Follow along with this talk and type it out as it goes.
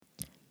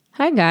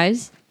Hi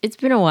guys, it's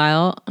been a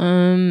while.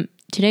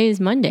 Today is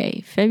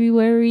Monday,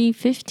 February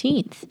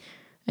 15th,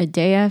 a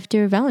day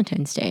after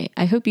Valentine's Day.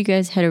 I hope you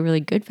guys had a really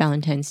good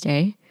Valentine's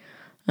Day.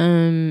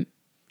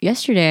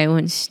 Yesterday I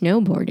went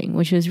snowboarding,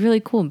 which was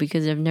really cool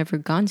because I've never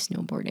gone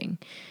snowboarding.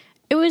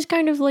 It was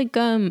kind of like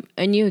a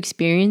new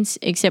experience,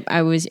 except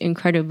I was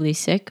incredibly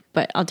sick,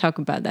 but I'll talk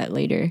about that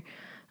later.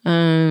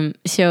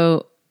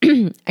 So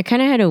I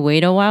kind of had to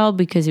wait a while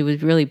because it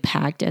was really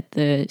packed at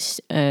the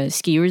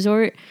ski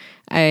resort.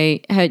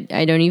 I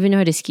don't even know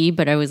how to ski,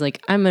 but I was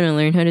like, I'm going to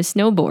learn how to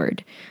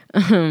snowboard.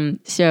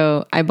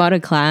 So I bought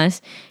a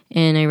class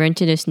and I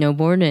rented a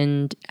snowboard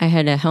and I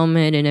had a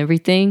helmet and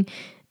everything.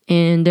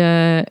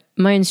 And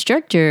my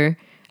instructor,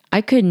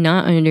 I could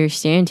not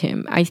understand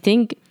him. I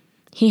think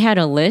he had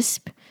a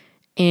lisp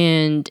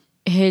and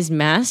his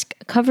mask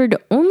covered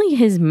only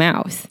his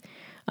mouth.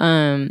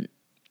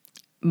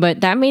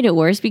 But that made it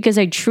worse because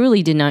I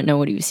truly did not know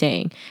what he was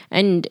saying.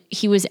 And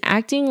he was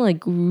acting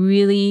like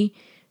really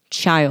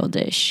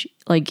childish.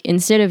 Like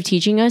instead of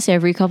teaching us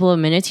every couple of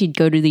minutes, he'd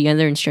go to the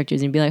other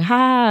instructors and be like,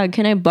 "Ha,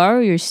 can I borrow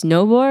your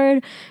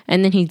snowboard?"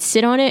 And then he'd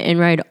sit on it and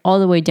ride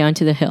all the way down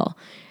to the hill.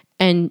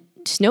 And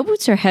snow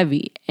boots are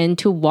heavy. And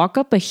to walk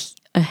up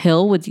a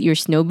hill with your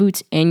snow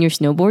boots and your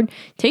snowboard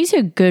takes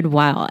a good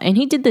while. And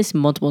he did this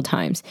multiple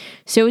times.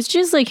 So it's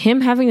just like him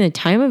having the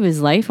time of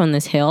his life on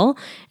this hill.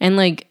 And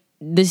like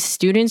the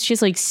students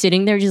just like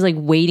sitting there just like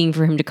waiting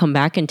for him to come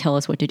back and tell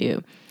us what to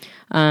do.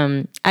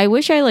 I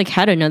wish I like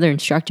had another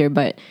instructor,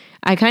 but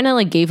I kind of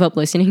like gave up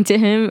listening to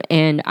him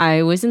and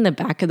I was in the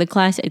back of the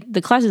class.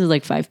 The class is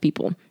like 5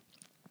 people.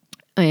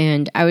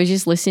 And I was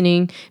just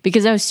listening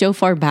because I was so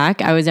far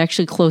back. I was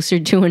actually closer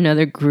to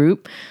another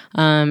group.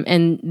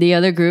 And the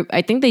other group,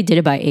 I think they did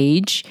it by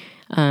age.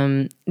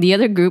 The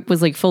other group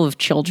was like full of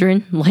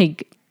children,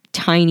 like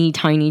tiny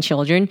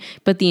children,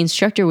 but the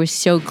instructor was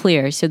so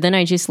clear. So then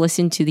I just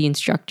listened to the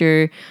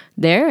instructor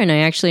there and I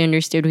actually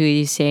understood what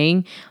he was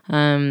saying.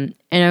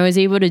 And I was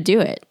able to do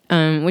it,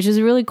 which is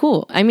really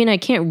cool. I mean, I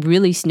can't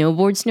really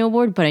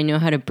snowboard, but I know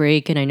how to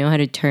brake and I know how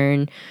to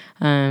turn.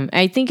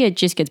 I think it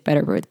just gets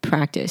better with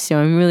practice. So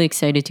I'm really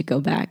excited to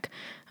go back.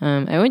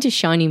 I went to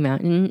Shawnee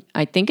Mountain.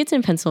 I think it's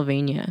in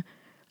Pennsylvania.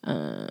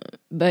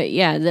 But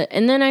yeah,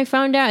 and then I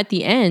found out at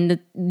the end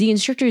that the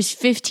instructor is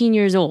 15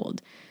 years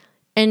old.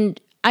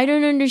 And I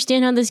don't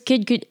understand how this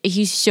kid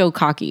he's so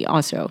cocky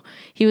also.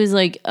 He was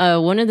like,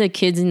 one of the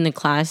kids in the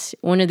class,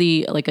 one of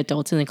the like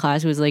adults in the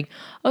class was like,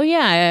 "Oh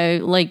yeah, I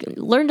like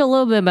learned a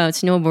little bit about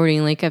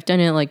snowboarding. Like I've done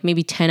it like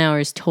maybe 10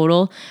 hours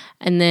total."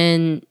 And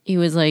then he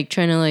was like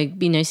trying to like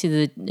be nice to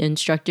the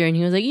instructor. And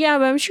he was like, "Yeah,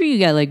 but I'm sure you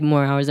got like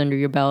more hours under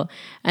your belt."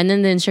 And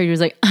then the instructor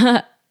was like,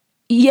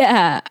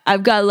 "Yeah,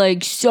 I've got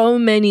like so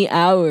many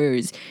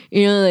hours,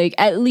 like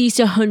at least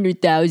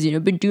 100,000.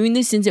 I've been doing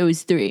this since I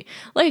was 3.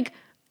 Like,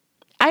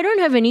 I don't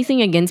have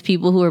anything against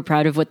people who are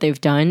proud of what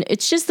they've done.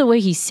 It's just the way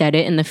he said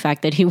it and the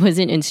fact that he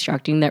wasn't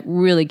instructing that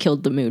really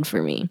killed the mood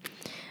for me.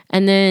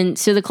 And then,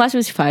 so the class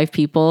was 5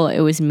 people.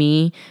 It was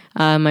me,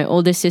 my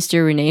oldest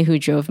sister, Renee, who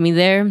drove me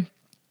there.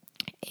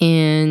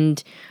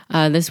 And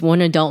this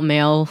one adult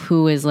male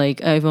who was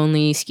like, I've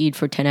only skied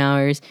for 10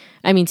 hours.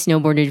 I mean,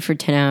 snowboarded for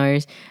 10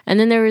 hours. And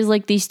then there was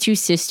like these 2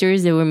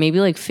 sisters that were maybe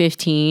like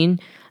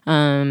 15.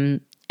 And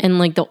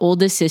like the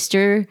oldest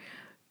sister,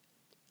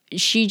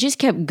 she just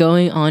kept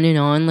going on and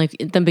on, like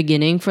at the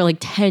beginning for like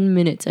 10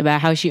 minutes about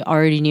how she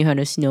already knew how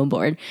to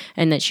snowboard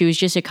and that she was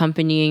just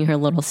accompanying her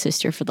little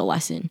sister for the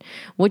lesson,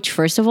 which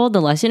first of all, the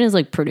lesson is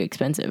like pretty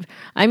expensive.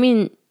 I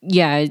mean,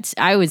 yeah,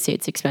 I would say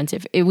it's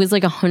expensive. It was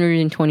like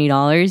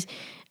 $120.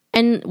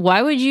 And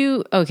why would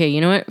you, okay, you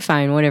know what?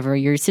 Fine, whatever.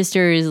 Your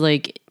sister is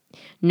like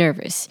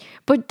nervous,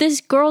 but this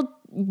girl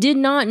did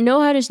not know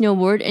how to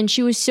snowboard and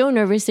she was so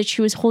nervous that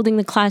she was holding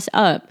the class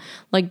up.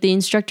 Like the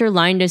instructor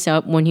lined us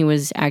up when he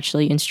was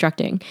actually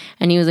instructing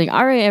and he was like,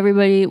 "All right,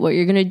 everybody, what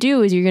you're gonna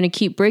do is you're gonna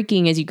keep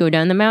braking as you go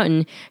down the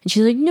mountain." And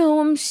she's like, "No,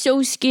 I'm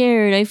so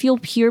scared, I feel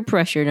peer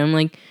pressured." I'm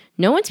like,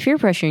 no one's peer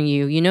pressuring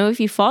you. If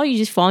you fall, you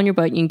just fall on your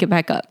butt and you can get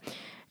back up.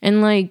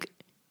 And like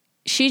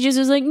she just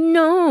was like,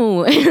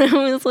 "No." And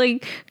I was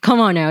like, come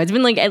on now. It's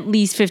been like at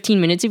least 15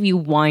 minutes of you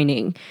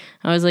whining.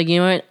 I was like, you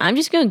know what? I'm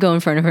just going to go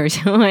in front of her.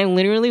 So I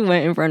literally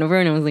went in front of her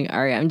and I was like,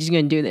 all right, I'm just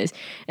going to do this.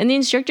 And the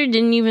instructor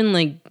didn't even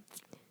like,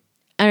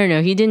 I don't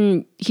know. He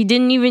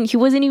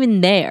wasn't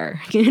even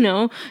there,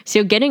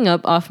 So getting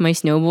up off my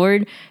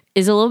snowboard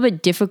is a little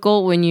bit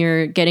difficult when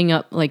you're getting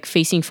up like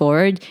facing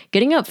forward.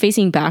 Getting up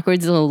facing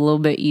backwards is a little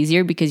bit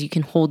easier because you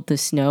can hold the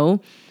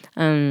snow.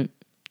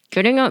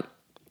 Getting up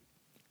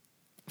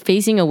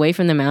facing away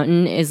from the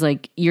mountain is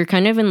like you're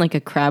kind of in like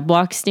a crab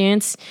walk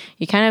stance.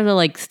 You kind of have to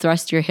like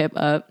thrust your hip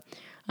up,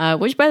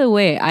 which by the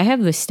way, I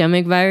have the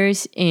stomach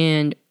virus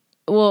and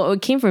well,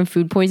 it came from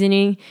food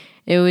poisoning.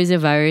 It was a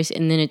virus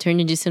and then it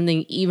turned into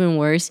something even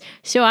worse.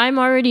 So I'm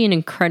already in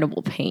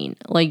incredible pain.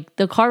 Like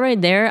the car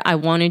ride there, I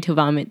wanted to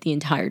vomit the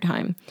entire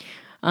time.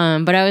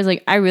 But I was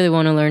like, I really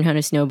want to learn how to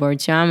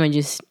snowboard. So I'm going to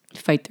just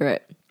fight through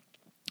it.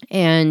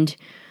 And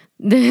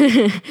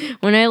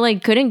when I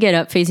like couldn't get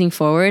up facing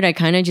forward, I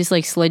kind of just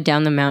like slid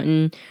down the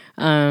mountain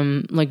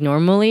like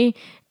normally.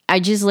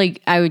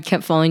 I would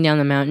kept falling down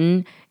the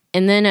mountain.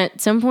 And then at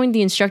some point,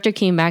 the instructor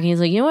came back and he's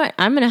like, you know what?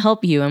 I'm going to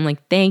help you. I'm like,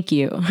 thank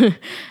you.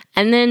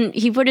 And then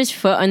he put his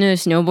foot under the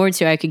snowboard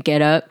so I could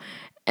get up.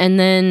 And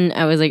then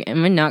I was like,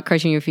 am I not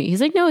crushing your feet?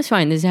 He's like, no, it's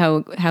fine. This is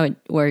how it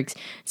works.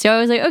 So I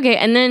was like, okay.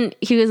 And then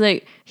he was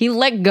like, he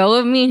let go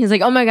of me. And he's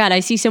like, oh my God,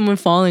 I see someone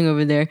falling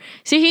over there.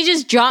 So he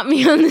just dropped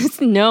me on the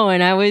snow.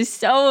 And I was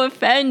so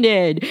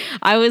offended.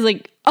 I was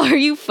like, are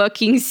you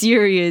fucking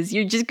serious?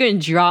 You're just going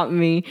to drop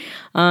me.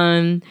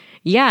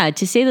 Yeah,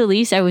 to say the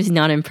least, I was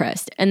not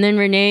impressed. And then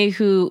Renee,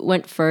 who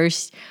went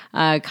first,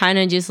 kind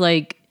of just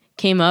like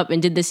came up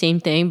and did the same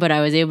thing, but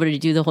I was able to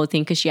do the whole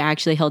thing because she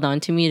actually held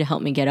on to me to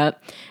help me get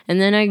up. And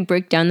then I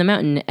break down the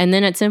mountain. And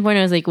then at some point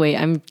I was like, wait,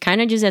 I'm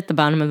kind of just at the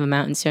bottom of a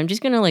mountain, so I'm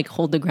just going to like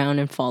hold the ground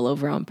and fall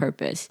over on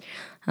purpose.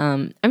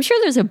 I'm sure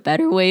there's a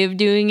better way of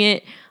doing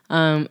it.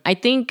 I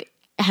think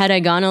had I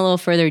gone a little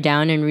further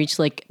down and reached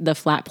like the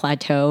flat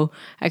plateau,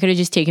 I could have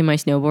just taken my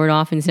snowboard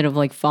off instead of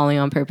like falling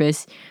on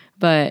purpose.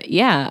 But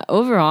yeah,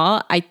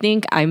 overall, I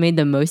think I made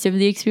the most of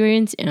the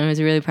experience and I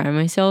was really proud of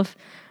myself.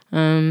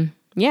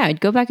 Yeah,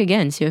 I'd go back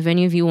again. So if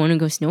any of you want to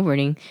go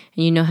snowboarding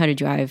and you know how to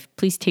drive,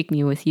 please take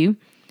me with you.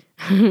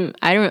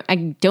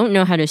 I don't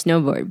know how to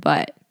snowboard,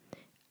 but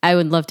I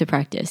would love to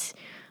practice.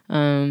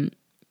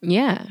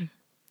 Yeah.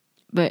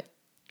 But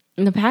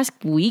in the past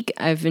week,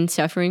 I've been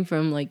suffering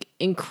from like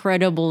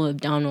incredible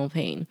abdominal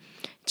pain.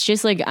 It's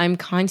just like I'm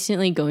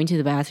constantly going to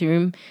the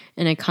bathroom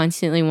and I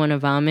constantly want to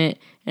vomit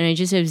and I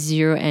just have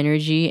zero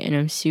energy and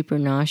I'm super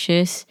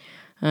nauseous.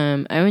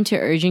 I went to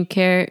urgent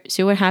care.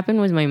 So what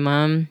happened was my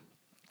mom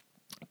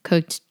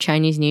cooked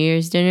Chinese New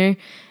Year's dinner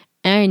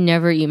and I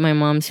never eat my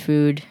mom's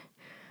food.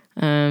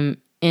 And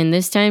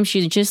this time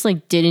she just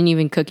like didn't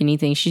even cook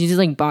anything. She just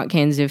like bought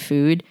cans of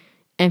food,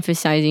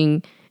 emphasis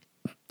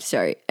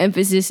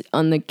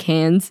on the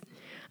cans.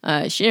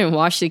 She didn't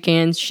wash the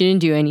cans. She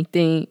didn't do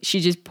anything.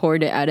 She just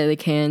poured it out of the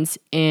cans.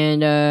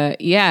 And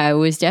yeah, it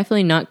was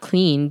definitely not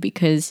clean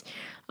because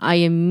I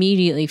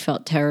immediately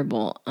felt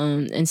terrible.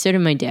 And so did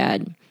my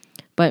dad.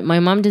 But my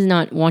mom does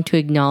not want to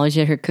acknowledge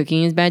that her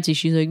cooking is bad. So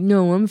she's like,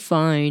 no, I'm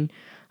fine.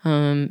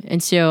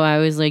 And so I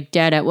was like,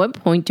 Dad, at what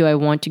point do I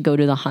want to go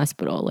to the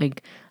hospital?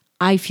 Like,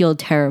 I feel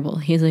terrible.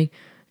 He's like,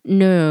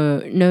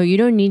 no, you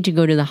don't need to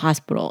go to the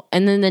hospital.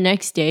 And then the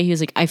next day he was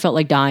like, I felt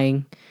like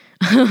dying.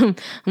 I'm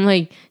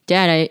like,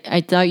 Dad,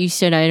 I thought you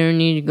said I don't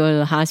need to go to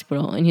the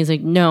hospital. And he's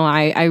like, no,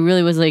 I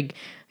really was like,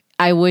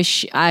 I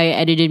wish I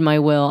edited my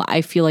will.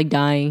 I feel like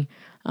dying.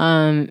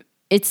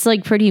 It's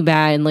like pretty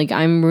bad. Like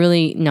I'm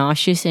really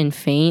nauseous and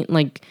faint.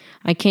 Like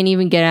I can't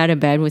even get out of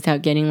bed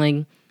without getting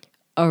like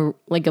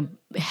a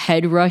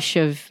head rush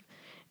of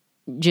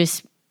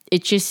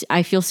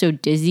I feel so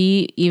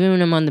dizzy. Even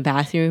when I'm in the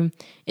bathroom,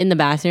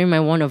 I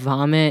want to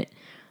vomit.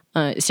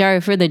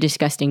 Sorry for the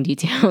disgusting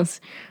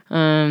details.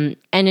 And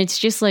it's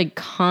just like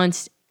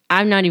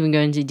I'm not even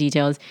going into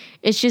details.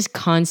 It's just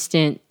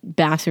constant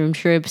bathroom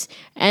trips.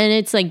 And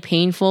it's like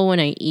painful when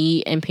I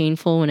eat and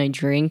painful when I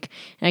drink.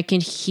 And I can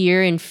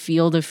hear and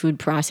feel the food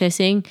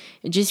processing.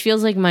 It just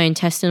feels like my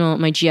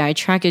GI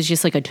tract is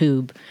just like a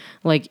tube.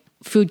 Like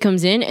food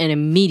comes in and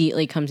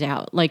immediately comes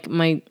out. Like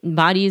my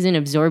body isn't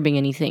absorbing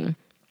anything.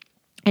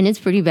 And it's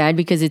pretty bad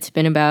because it's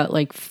been about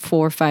like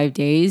 4 or 5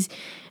 days.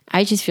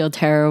 I just feel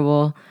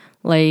terrible.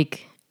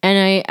 Like,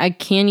 and I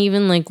can't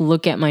even like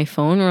look at my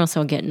phone or else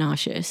I'll get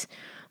nauseous.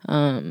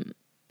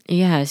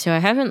 Yeah, so I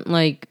haven't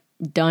like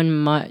done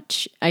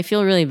much. I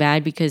feel really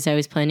bad because I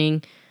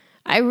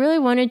really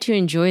wanted to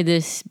enjoy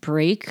this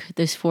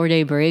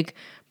 4-day break,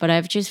 but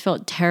I've just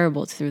felt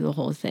terrible through the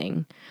whole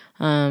thing.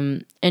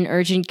 And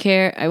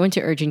I went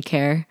to urgent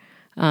care,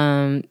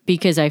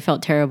 because I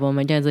felt terrible.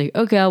 My dad's like,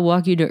 okay, I'll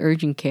walk you to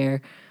urgent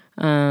care.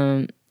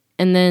 And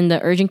then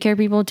the urgent care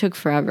people took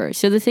forever.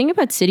 So the thing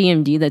about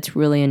CityMD that's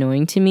really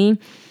annoying to me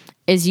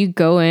is you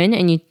go in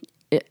and you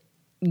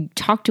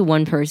talk to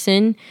one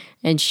person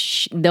and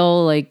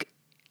they'll like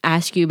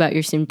ask you about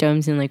your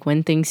symptoms and like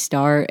when things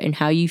start and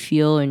how you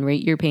feel and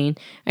rate your pain.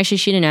 Actually,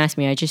 she didn't ask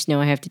me. I just know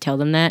I have to tell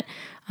them that.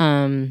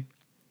 And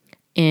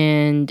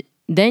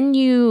then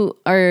you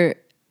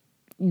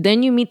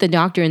meet the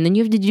doctor and then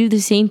you have to do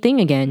the same thing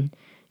again.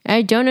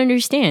 I don't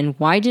understand.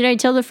 Why did I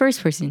tell the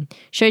first person?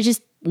 Should I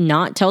just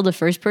not tell the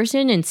first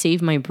person and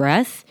save my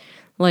breath?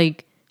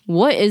 Like,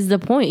 what is the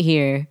point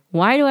here?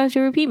 Why do I have to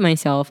repeat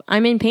myself?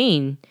 I'm in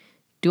pain.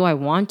 Do I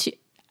want to?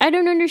 I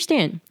don't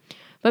understand.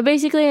 But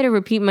basically I had to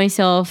repeat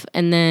myself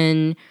and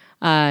then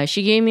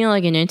she gave me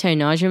like an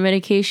anti-nausea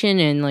medication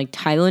and like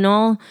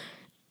Tylenol.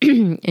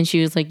 And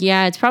she was like,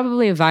 yeah, it's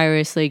probably a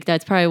virus. Like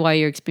that's probably why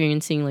you're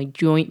experiencing like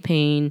joint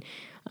pain.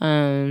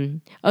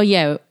 Oh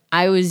yeah,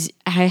 I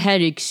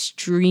had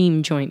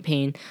extreme joint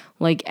pain.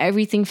 Like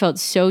everything felt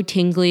so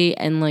tingly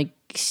and like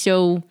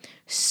so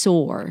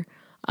sore.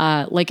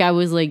 Like I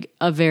was like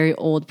a very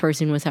old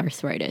person with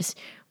arthritis,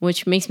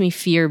 which makes me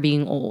fear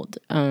being old.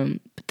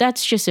 But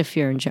that's just a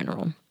fear in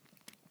general.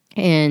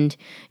 And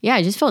yeah,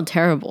 I just felt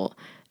terrible.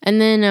 And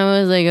then I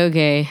was like,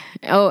 okay.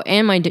 Oh,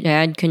 and my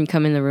dad couldn't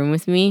come in the room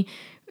with me.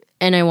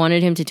 and I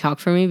wanted him to talk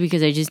for me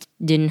because I just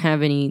didn't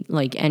have any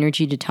like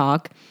energy to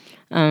talk.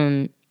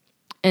 And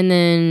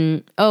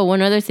then,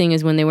 one other thing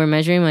is when they were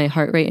measuring my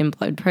heart rate and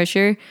blood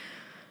pressure,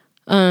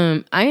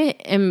 I'm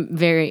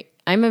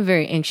a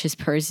very anxious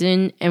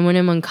person, and when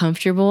I'm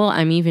uncomfortable,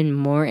 I'm even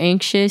more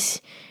anxious.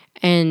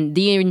 And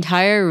the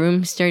entire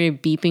room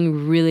started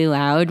beeping really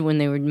loud when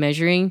they were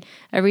measuring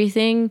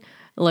everything,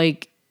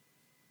 like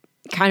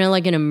kind of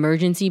like an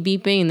emergency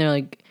beeping. And they're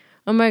like,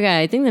 "Oh my God,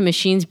 I think the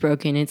machine's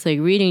broken. It's like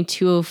reading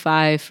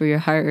 205 for your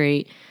heart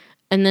rate."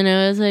 And then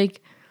I was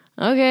like,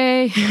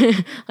 okay.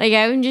 Like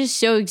I'm just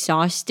so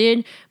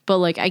exhausted, but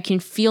like I can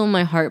feel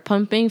my heart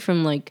pumping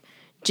from like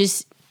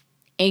just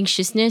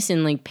anxiousness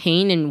and like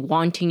pain and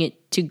wanting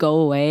it to go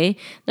away.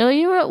 They're like,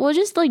 you know what, we'll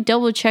just like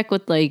double check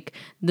with like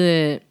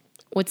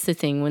what's the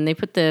thing when they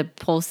put the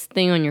pulse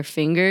thing on your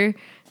finger.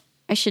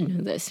 I should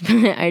know this,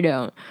 but I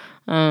don't.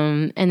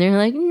 And they're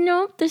like,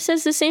 nope, this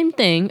says the same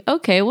thing.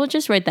 Okay, we'll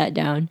just write that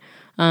down.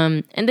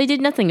 And they did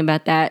nothing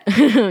about that.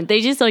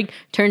 They just like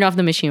turned off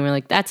the machine. We're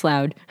like, that's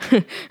loud.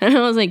 And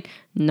I was like,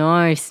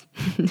 nice.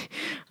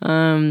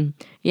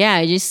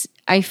 Yeah,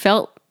 I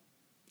felt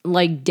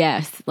like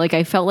death. Like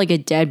I felt like a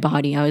dead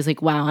body. I was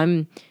like, wow,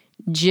 I'm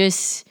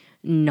just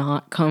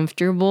not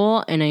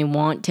comfortable and I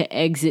want to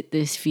exit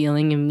this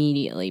feeling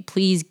immediately.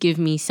 Please give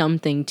me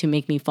something to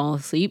make me fall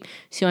asleep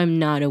so I'm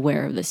not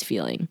aware of this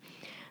feeling.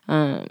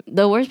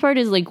 The worst part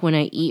is like when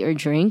I eat or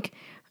drink,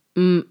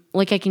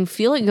 like I can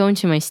feel it go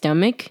into my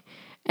stomach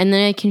and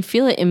then I can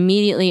feel it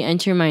immediately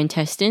enter my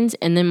intestines,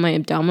 and then my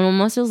abdominal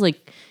muscles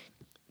like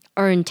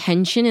are in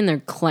tension and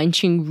they're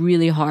clenching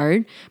really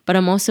hard, but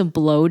I'm also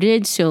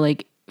bloated. So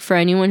like for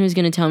anyone who's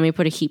going to tell me to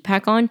put a heat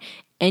pack on,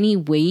 any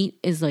weight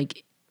is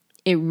like,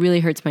 it really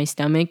hurts my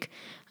stomach.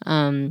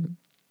 It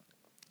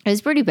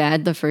was pretty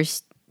bad the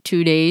first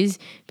 2 days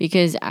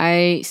because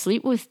I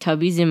sleep with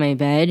Tubbies in my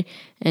bed,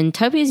 and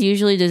Tubbies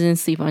usually doesn't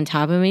sleep on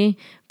top of me,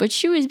 but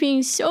she was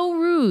being so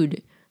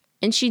rude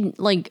and she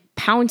like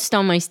pounced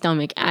on my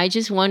stomach. I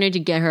just wanted to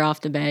get her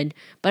off the bed,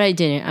 but I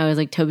didn't. I was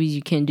like, Tubbies,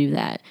 you can't do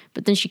that.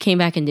 But then she came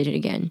back and did it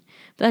again.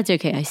 But that's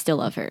okay. I still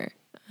love her.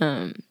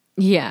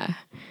 Yeah.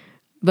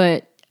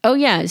 But oh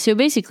yeah, so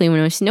basically when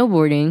I was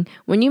snowboarding,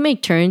 when you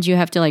make turns, you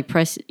have to like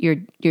press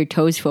your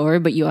toes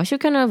forward, but you also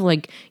kind of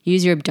like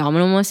use your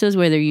abdominal muscles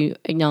whether you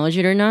acknowledge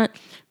it or not.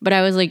 But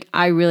I was like,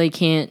 I really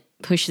can't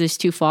push this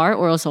too far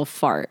or else I'll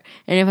fart.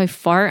 And if I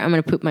fart, I'm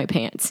going to poop my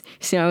pants.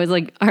 So I was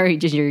like, all right,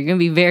 Ginger, you're going to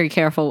be very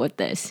careful with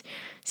this.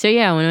 So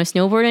yeah, when I was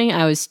snowboarding,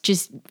 I was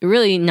just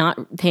really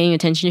not paying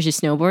attention to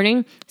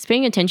snowboarding. I was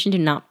paying attention to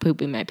not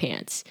pooping my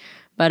pants.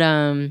 But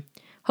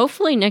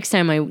hopefully next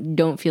time I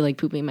don't feel like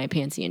pooping my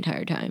pants the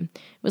entire time.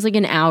 It was like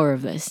an hour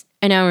of this,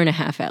 an hour and a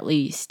half at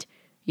least.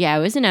 Yeah,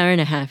 it was an hour and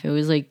a half. It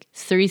was like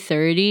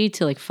 3:30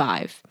 to like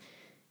 5.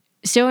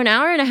 So an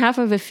hour and a half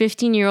of a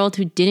 15-year-old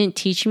who didn't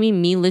teach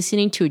me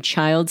listening to a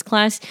child's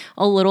class,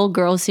 a little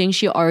girl saying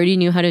she already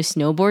knew how to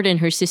snowboard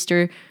and her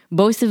sister,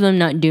 both of them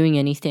not doing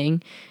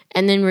anything.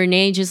 And then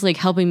Renee just like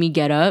helping me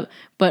get up,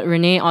 but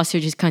Renee also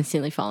just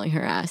constantly following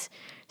her ass.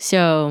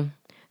 So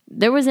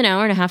there was an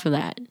hour and a half of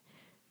that.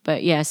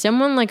 But yeah,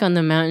 someone like on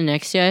the mountain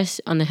next to us,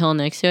 on the hill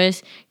next to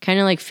us, kind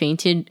of like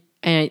fainted.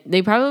 And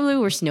they probably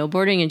were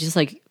snowboarding and just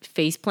like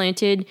face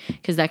planted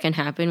because that can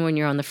happen when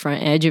you're on the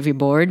front edge of your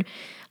board.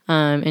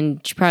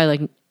 And she probably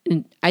like,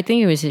 I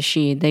think it was a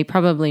she. They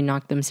probably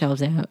knocked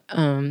themselves out.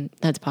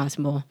 That's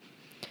possible.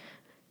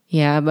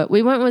 Yeah, but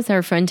we went with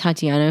our friend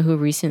Tatiana, who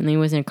recently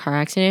was in a car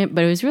accident.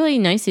 But it was really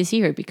nice to see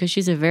her because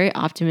she's a very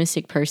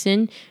optimistic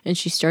person and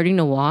she's starting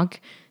to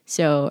walk.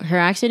 So her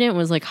accident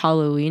was like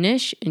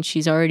Halloweenish and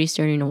she's already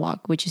starting to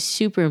walk, which is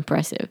super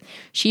impressive.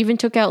 She even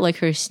took out like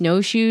her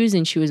snowshoes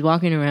and she was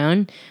walking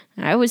around.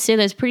 I would say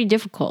that's pretty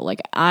difficult.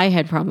 Like I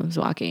had problems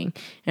walking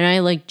and I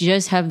like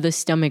just have the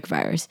stomach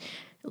virus.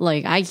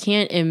 Like I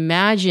can't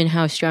imagine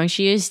how strong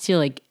she is to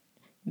like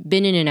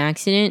been in an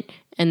accident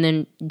and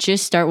then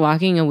just start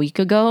walking a week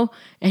ago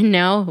and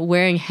now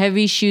wearing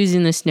heavy shoes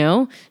in the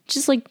snow,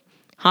 just like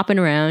hopping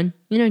around,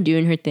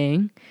 doing her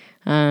thing.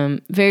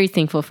 Very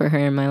thankful for her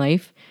in my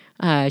life.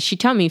 She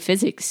taught me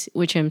physics,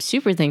 which I'm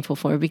super thankful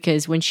for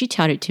because when she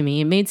taught it to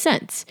me, it made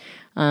sense.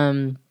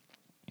 When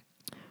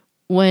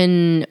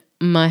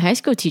my high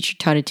school teacher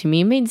taught it to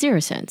me, it made 0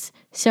 sense.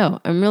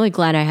 So I'm really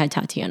glad I had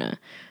Tatiana.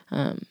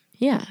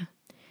 Yeah.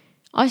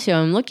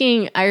 Also,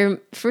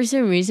 for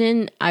some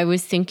reason, I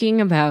was thinking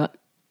about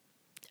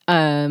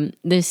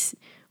this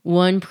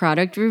one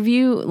product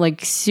review,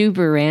 like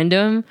super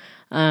random.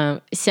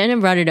 Senna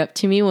brought it up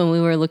to me when we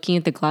were looking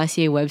at the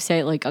Glossier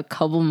website like a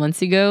couple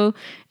months ago,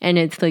 and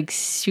it's like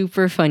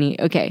super funny.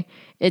 Okay,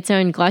 it's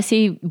on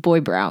Glossier Boy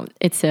Brow.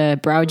 It's a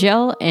brow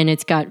gel, and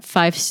it's got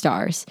 5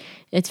 stars.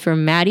 It's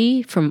from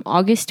Maddie from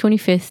August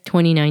 25th,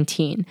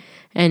 2019.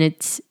 And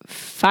it's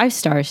 5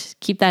 stars.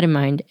 Keep that in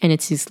mind. And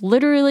it's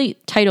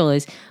title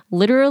is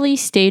literally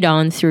stayed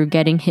on through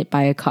getting hit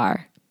by a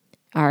car.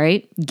 All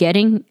right.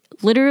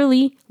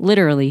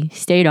 Literally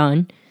stayed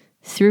on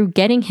through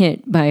getting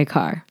hit by a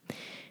car.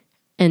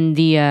 And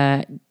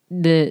the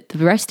the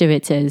rest of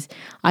it says,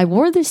 I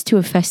wore this to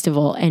a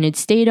festival and it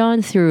stayed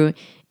on through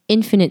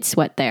infinite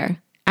sweat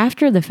there.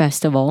 After the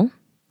festival,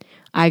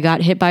 I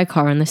got hit by a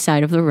car on the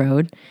side of the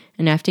road,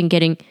 and after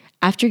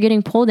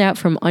getting pulled out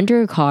from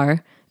under a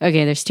car,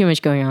 okay, there's too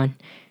much going on.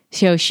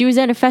 So she was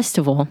at a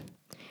festival,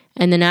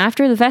 and then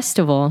after the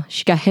festival,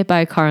 she got hit by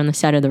a car on the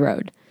side of the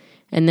road.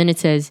 And then it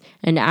says,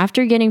 and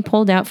after getting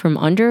pulled out from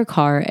under a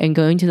car and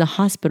going to the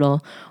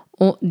hospital,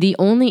 the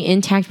only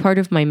intact part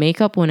of my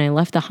makeup when I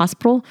left the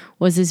hospital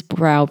was this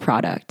brow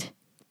product.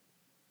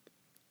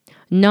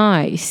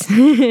 Nice.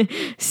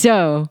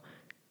 So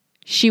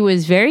she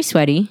was very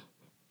sweaty.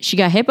 She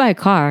got hit by a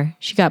car.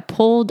 She got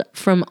pulled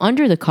from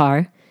under the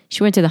car.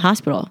 She went to the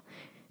hospital.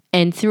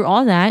 And through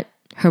all that,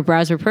 her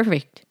brows were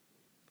perfect.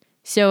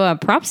 So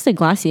props to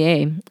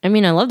Glossier. I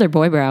mean, I love their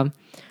boy brow.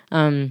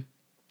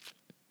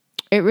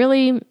 It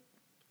really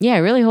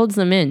holds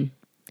them in.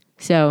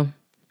 So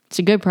it's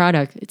a good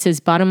product. It says,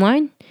 bottom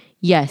line,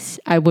 yes,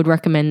 I would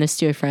recommend this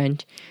to a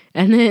friend.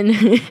 And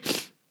then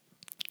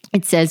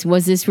it says,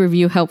 was this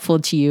review helpful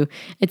to you?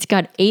 It's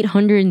got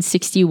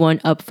 861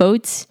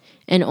 upvotes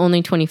and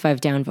only 25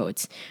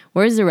 downvotes.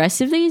 Whereas the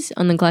rest of these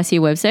on the Glossier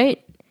website,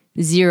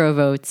 0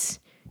 votes.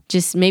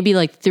 Just maybe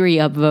like 3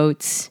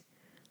 upvotes.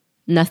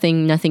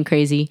 Nothing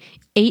crazy.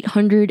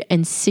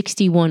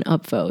 861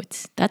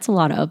 upvotes. That's a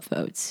lot of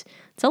upvotes.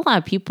 It's a lot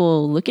of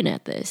people looking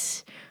at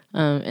this.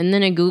 And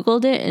then I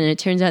Googled it, and it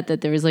turns out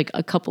that there was like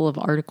a couple of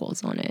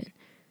articles on it.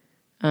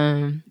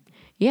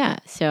 Yeah,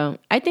 so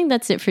I think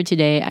that's it for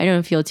today. I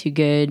don't feel too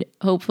good.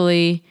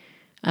 Hopefully,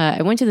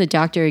 I went to the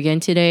doctor again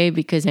today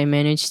because I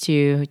managed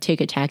to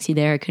take a taxi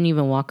there. I couldn't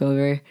even walk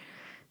over.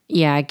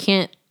 Yeah, I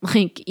can't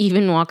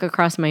even walk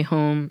across my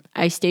home.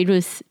 I stayed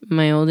with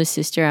my oldest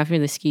sister after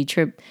the ski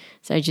trip,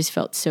 so I just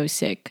felt so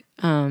sick.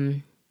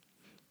 I'm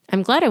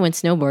glad I went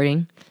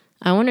snowboarding.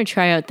 I want to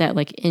try out that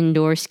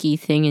indoor ski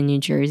thing in New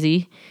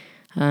Jersey.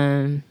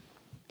 And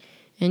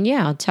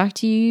yeah, I'll talk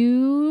to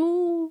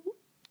you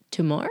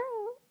tomorrow.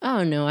 I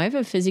don't know. I have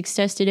a physics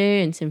test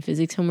today and some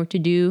physics homework to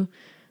do,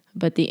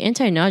 but the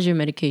anti-nausea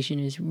medication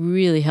is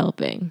really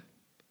helping.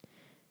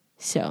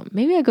 So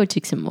maybe I'll go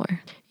take some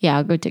more. Yeah,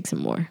 I'll go take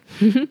some more.